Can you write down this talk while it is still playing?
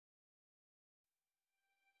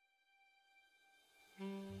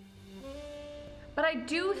I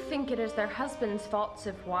do think it is their husbands' faults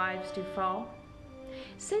if wives do fall.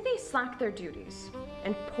 Say they slack their duties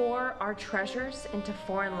and pour our treasures into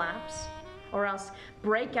foreign laps, or else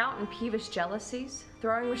break out in peevish jealousies,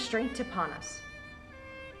 throwing restraint upon us.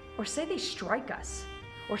 Or say they strike us,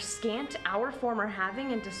 or scant our former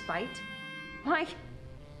having in despite. Why,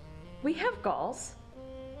 we have galls,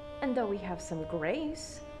 and though we have some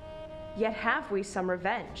grace, yet have we some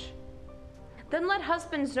revenge. Then let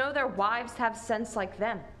husbands know their wives have sense like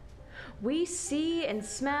them. We see and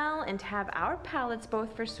smell and have our palates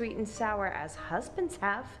both for sweet and sour as husbands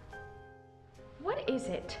have. What is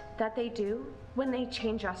it that they do when they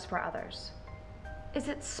change us for others? Is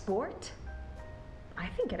it sport? I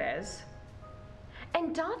think it is.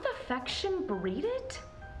 And doth affection breed it?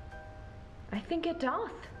 I think it doth.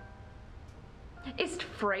 Is't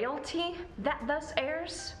frailty that thus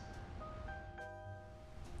errs?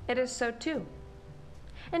 It is so too.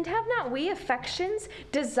 And have not we affections,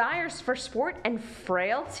 desires for sport, and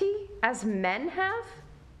frailty as men have?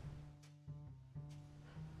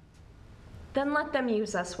 Then let them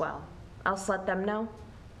use us well, else let them know.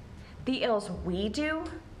 The ills we do,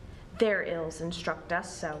 their ills instruct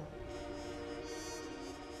us so.